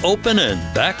now open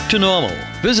and back to normal.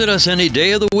 Visit us any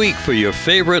day of the week for your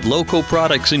favorite local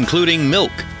products, including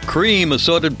milk, cream,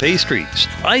 assorted pastries,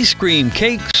 ice cream,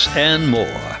 cakes, and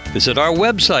more. Visit our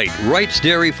website,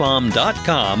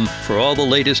 wrightsdairyfarm.com, for all the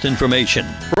latest information.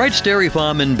 Wright's Dairy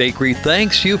Farm and Bakery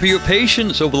thanks you for your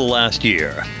patience over the last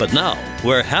year. But now,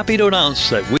 we're happy to announce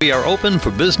that we are open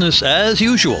for business as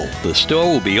usual. The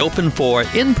store will be open for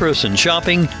in-person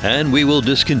shopping, and we will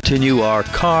discontinue our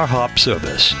car hop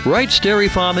service. Wright's Dairy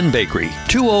Farm and Bakery,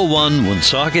 201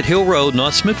 Woonsocket Hill Road,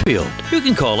 North Smithfield. You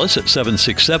can call us at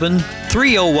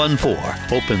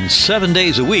 767-3014. Open 7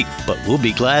 days a week, but we'll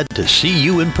be glad to see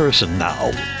you in person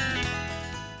now.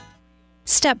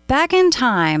 Step back in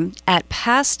time at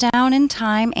Pass Down in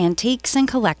Time Antiques and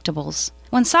Collectibles,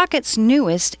 Woonsocket's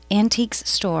newest antiques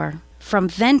store. From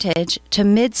vintage to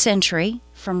mid-century,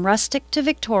 from rustic to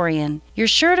Victorian, you're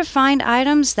sure to find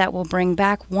items that will bring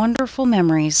back wonderful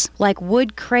memories, like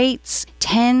wood crates,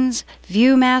 tins,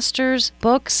 Viewmasters,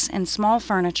 books, and small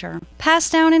furniture. Pass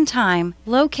Down in Time,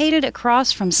 located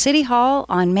across from City Hall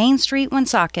on Main Street,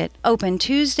 Woonsocket. Open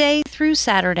Tuesday through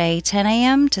Saturday, 10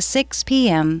 a.m. to 6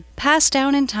 p.m. Pass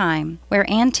Down in Time,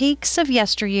 where antiques of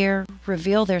yesteryear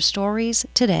reveal their stories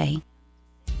today.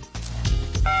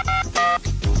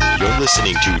 You're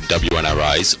listening to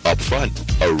WNRI's Upfront,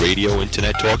 a radio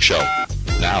internet talk show.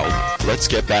 Now, let's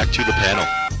get back to the panel.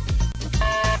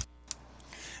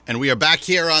 And we are back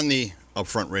here on the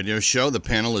Upfront Radio Show. The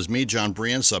panel is me, John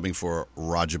Brian, subbing for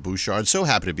Roger Bouchard. So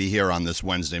happy to be here on this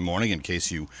Wednesday morning. In case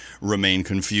you remain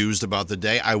confused about the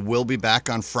day, I will be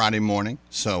back on Friday morning,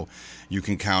 so you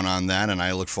can count on that. And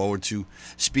I look forward to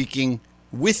speaking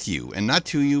with you, and not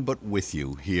to you, but with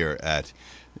you here at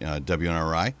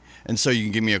WNRI. And so you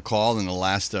can give me a call in the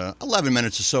last 11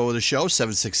 minutes or so of the show,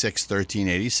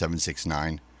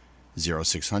 766-1380,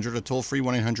 769-0600, or toll free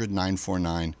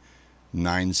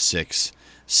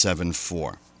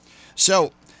 1-800-949-9674.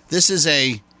 So this is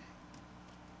a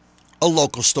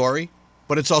local story,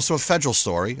 but it's also a federal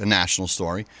story, a national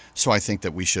story. So I think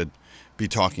that we should be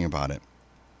talking about it.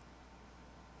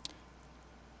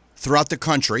 Throughout the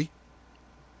country,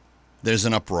 there's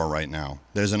an uproar right now.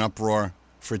 There's an uproar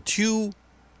for two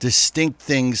distinct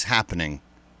things happening.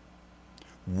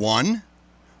 One,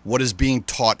 what is being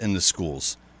taught in the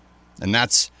schools. And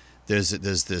that's, there's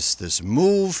this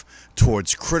move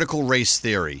towards critical race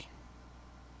theory,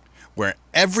 where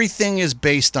everything is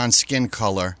based on skin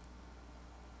color.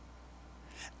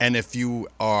 And if you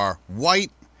are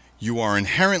white, you are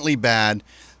inherently bad.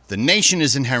 The nation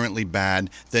is inherently bad.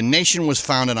 The nation was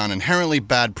founded on inherently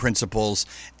bad principles,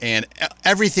 and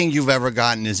everything you've ever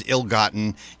gotten is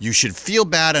ill-gotten. You should feel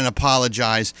bad and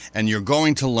apologize, and you're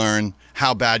going to learn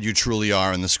how bad you truly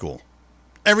are in the school.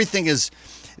 Everything is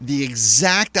the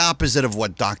exact opposite of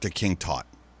what Dr. King taught,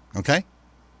 okay?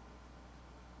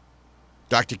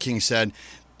 Dr. King said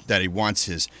that he wants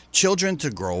his children to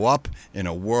grow up in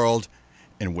a world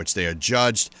in which they are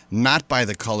judged not by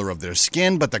the color of their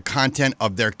skin, but the content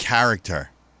of their character.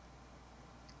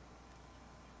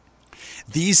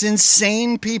 These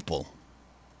insane people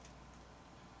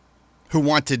who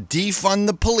want to defund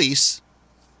the police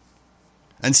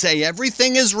and say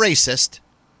everything is racist,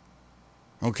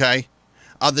 okay,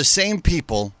 are the same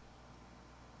people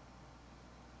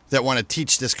that want to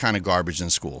teach this kind of garbage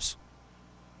in schools.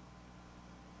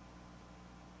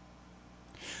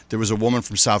 There was a woman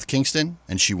from South Kingston,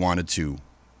 and she wanted to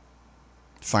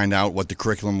find out what the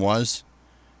curriculum was.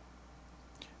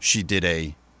 She did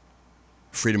a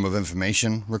Freedom of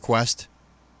Information request,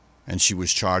 and she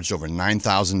was charged over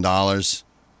 $9,000.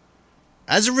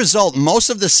 As a result, most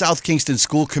of the South Kingston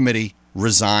School Committee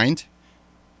resigned,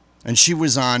 and she's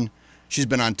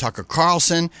been on Tucker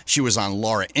Carlson. She was on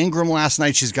Laura Ingraham last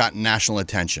night. She's gotten national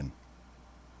attention.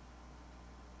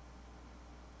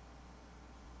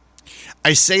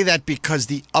 I say that because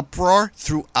the uproar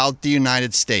throughout the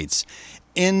United States,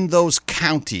 in those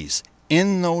counties,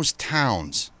 in those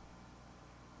towns,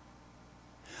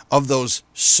 of those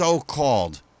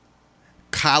so-called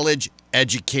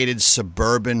college-educated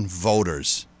suburban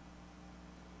voters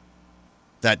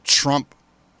that Trump,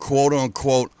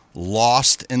 quote-unquote,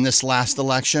 lost in this last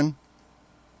election,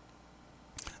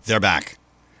 they're back.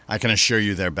 I can assure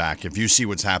you they're back. If you see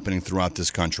what's happening throughout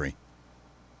this country.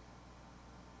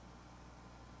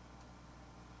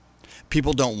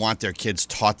 People don't want their kids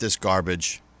taught this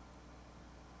garbage,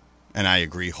 and I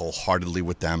agree wholeheartedly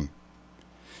with them.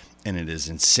 And it is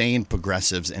insane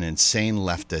progressives and insane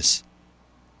leftists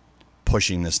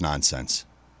pushing this nonsense.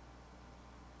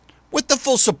 With the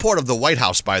full support of the White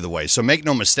House, by the way, so make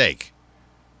no mistake.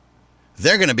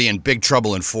 They're going to be in big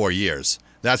trouble in 4 years,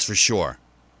 that's for sure.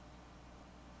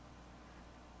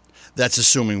 That's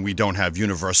assuming we don't have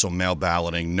universal mail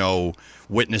balloting, no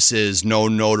witnesses, no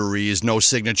notaries, no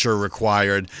signature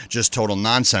required, just total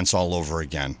nonsense all over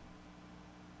again.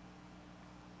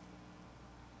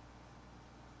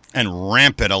 And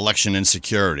rampant election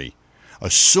insecurity.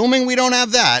 Assuming we don't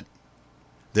have that,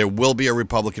 there will be a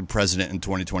Republican president in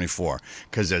 2024,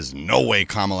 because there's no way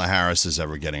Kamala Harris is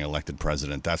ever getting elected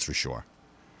president, that's for sure.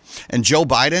 And Joe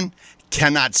Biden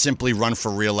cannot simply run for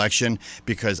re-election,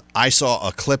 because I saw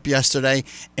a clip yesterday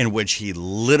in which he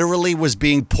literally was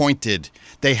being pointed.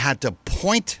 They had to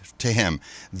point to him.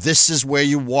 This is where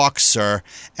you walk, sir.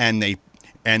 And they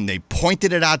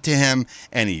pointed it out to him,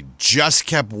 and he just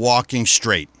kept walking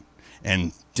straight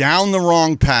and down the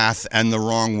wrong path and the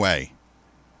wrong way.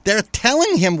 They're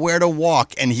telling him where to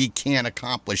walk, and he can't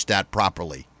accomplish that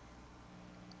properly.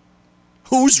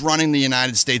 Who's running the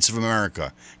United States of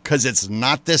America? Because it's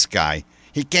not this guy.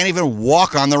 He can't even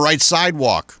walk on the right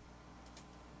sidewalk.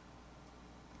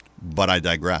 But I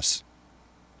digress.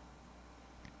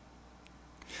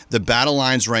 The battle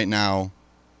lines right now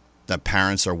that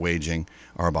parents are waging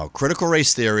are about critical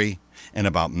race theory and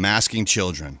about masking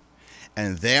children.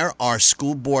 And there are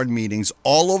school board meetings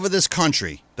all over this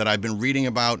country that I've been reading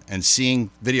about and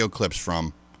seeing video clips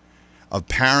from, of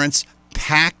parents,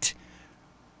 packed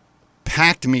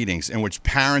meetings in which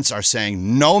parents are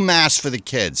saying no mask for the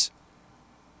kids.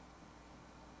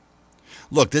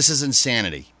 Look, this is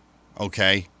insanity,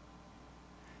 okay?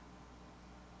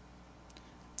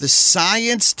 The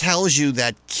science tells you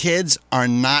that kids are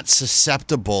not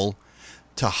susceptible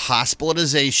to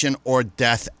hospitalization or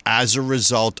death as a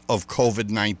result of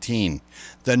COVID-19.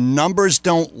 The numbers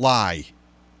don't lie.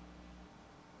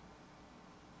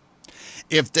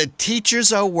 If the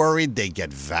teachers are worried, they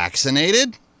get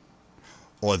vaccinated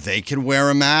or they can wear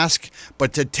a mask.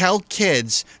 But to tell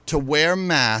kids to wear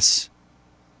masks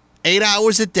 8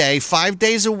 hours a day, 5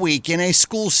 days a week in a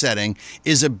school setting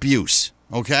is abuse,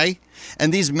 okay?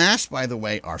 And these masks, by the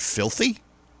way, are filthy.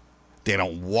 They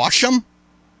don't wash them.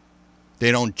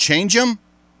 They don't change them.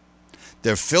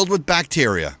 They're filled with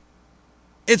bacteria.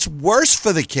 It's worse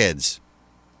for the kids.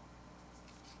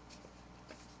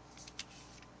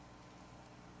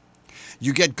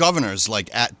 You get governors like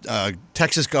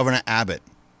Texas Governor Abbott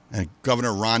and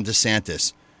Governor Ron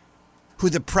DeSantis,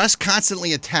 who the press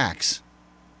constantly attacks.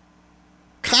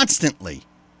 Constantly.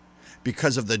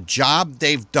 Because of the job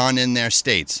they've done in their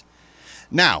states.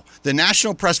 Now, the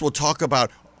national press will talk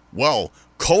about, well,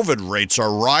 COVID rates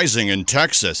are rising in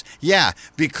Texas. Yeah,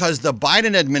 because the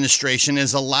Biden administration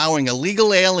is allowing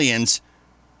illegal aliens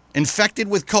infected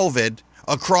with COVID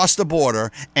across the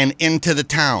border and into the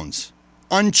towns,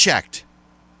 unchecked.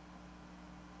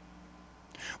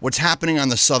 What's happening on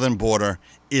the southern border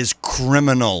is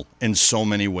criminal in so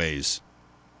many ways.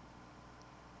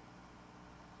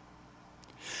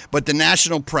 But the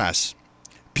national press,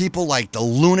 people like the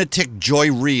lunatic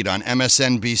Joy Reid on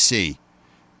MSNBC,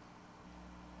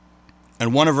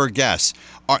 and one of her guests,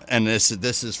 and this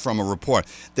is from a report,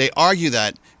 they argue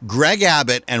that Greg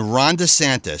Abbott and Ron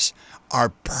DeSantis are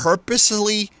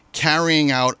purposely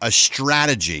carrying out a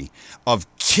strategy of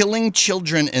killing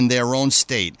children in their own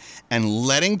state and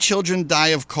letting children die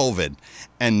of COVID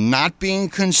and not being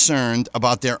concerned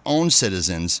about their own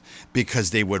citizens because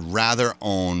they would rather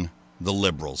own the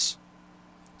liberals.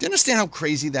 Do you understand how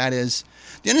crazy that is?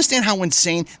 Do you understand how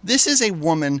insane? This is a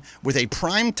woman with a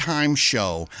primetime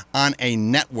show on a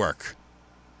network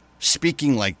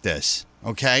speaking like this,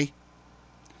 okay?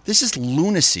 This is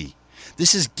lunacy.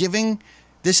 This is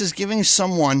giving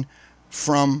someone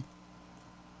from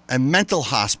a mental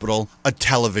hospital a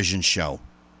television show.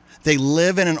 They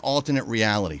live in an alternate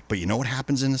reality. But you know what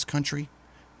happens in this country?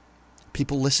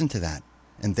 People listen to that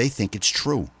and they think it's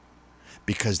true.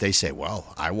 Because they say,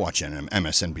 well, I watch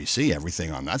MSNBC.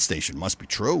 Everything on that station must be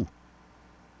true.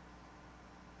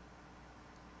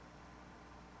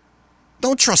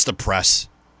 Don't trust the press.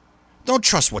 Don't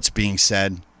trust what's being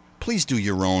said. Please do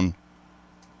your own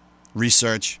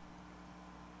research.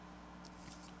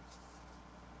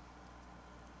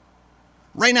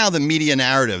 Right now, the media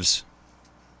narratives,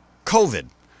 COVID,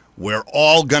 we're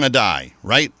all going to die,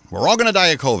 right? We're all going to die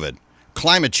of COVID.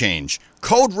 Climate change,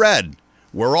 code red.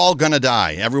 We're all going to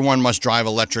die. Everyone must drive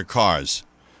electric cars.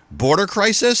 Border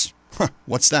crisis?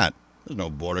 What's that? There's no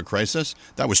border crisis.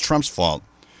 That was Trump's fault.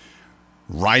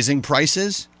 Rising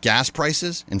prices, gas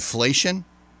prices, inflation.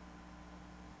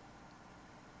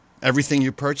 Everything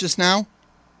you purchase now?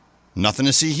 Nothing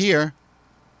to see here.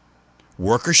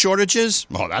 Worker shortages?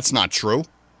 Oh, that's not true.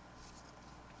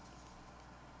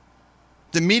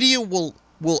 The media will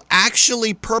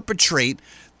actually perpetrate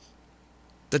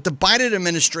that the Biden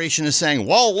administration is saying,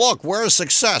 well, look, we're a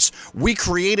success. We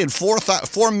created 4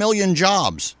 million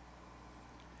jobs.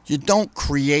 You don't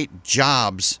create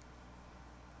jobs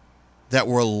that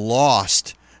were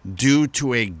lost due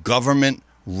to a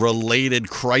government-related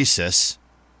crisis,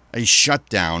 a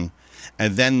shutdown,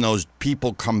 and then those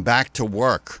people come back to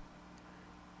work.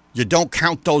 You don't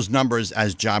count those numbers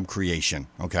as job creation,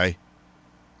 okay?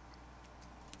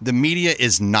 The media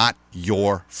is not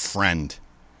your friend.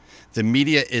 The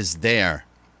media is there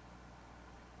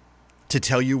to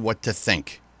tell you what to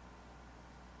think.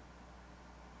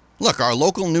 Look, our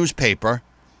local newspaper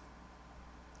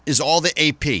is all the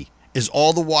AP, is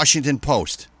all the Washington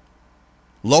Post.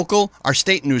 Local, our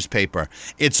state newspaper,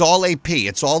 it's all AP,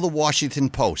 it's all the Washington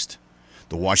Post.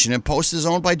 The Washington Post is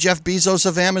owned by Jeff Bezos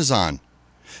of Amazon.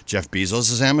 Jeff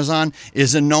Bezos of Amazon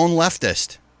is a known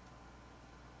leftist.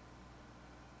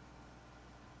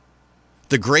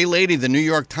 The Gray Lady, the New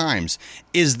York Times,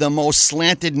 is the most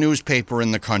slanted newspaper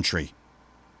in the country.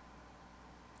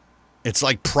 It's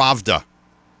like Pravda.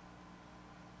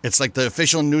 It's like the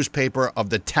official newspaper of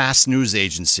the TASS news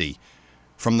agency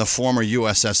from the former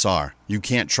USSR. You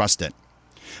can't trust it.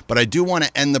 But I do want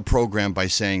to end the program by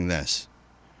saying this.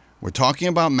 We're talking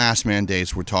about mask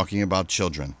mandates. We're talking about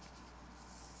children.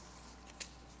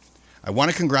 I want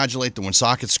to congratulate the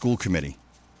Woonsocket School Committee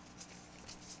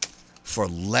for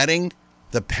letting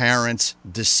the parents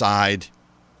decide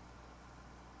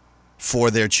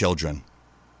for their children.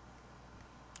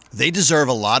 They deserve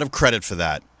a lot of credit for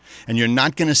that. And you're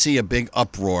not going to see a big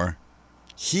uproar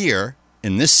here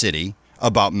in this city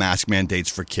about mask mandates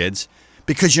for kids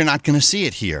because you're not going to see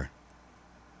it here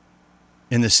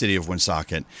in the city of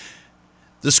Woonsocket.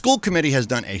 The school committee has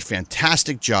done a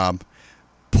fantastic job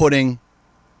putting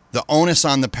the onus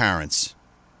on the parents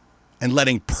and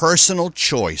letting personal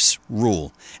choice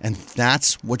rule. And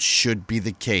that's what should be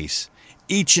the case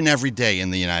each and every day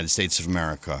in the United States of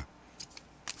America.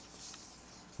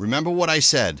 Remember what I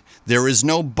said. There is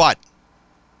no but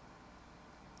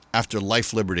after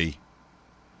life, liberty,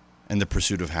 and the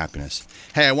pursuit of happiness.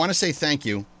 Hey, I want to say thank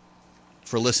you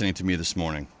for listening to me this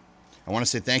morning. I want to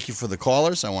say thank you for the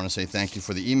callers. I want to say thank you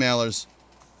for the emailers,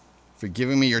 for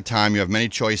giving me your time. You have many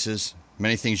choices,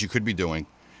 many things you could be doing,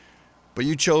 but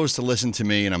you chose to listen to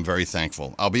me, and I'm very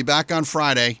thankful. I'll be back on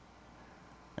Friday,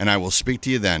 and I will speak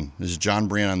to you then. This is John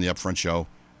Brian on The Upfront Show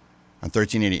on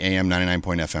 1380 AM, 99.0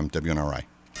 FM, WNRI.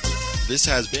 This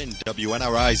has been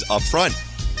WNRI's Upfront,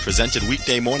 presented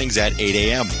weekday mornings at 8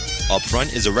 a.m.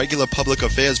 Upfront is a regular public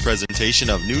affairs presentation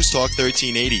of News Talk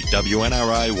 1380,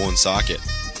 WNRI Woonsocket.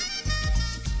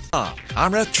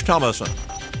 I'm Rich Thomason.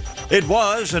 It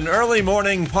was an early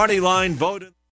morning party line voted.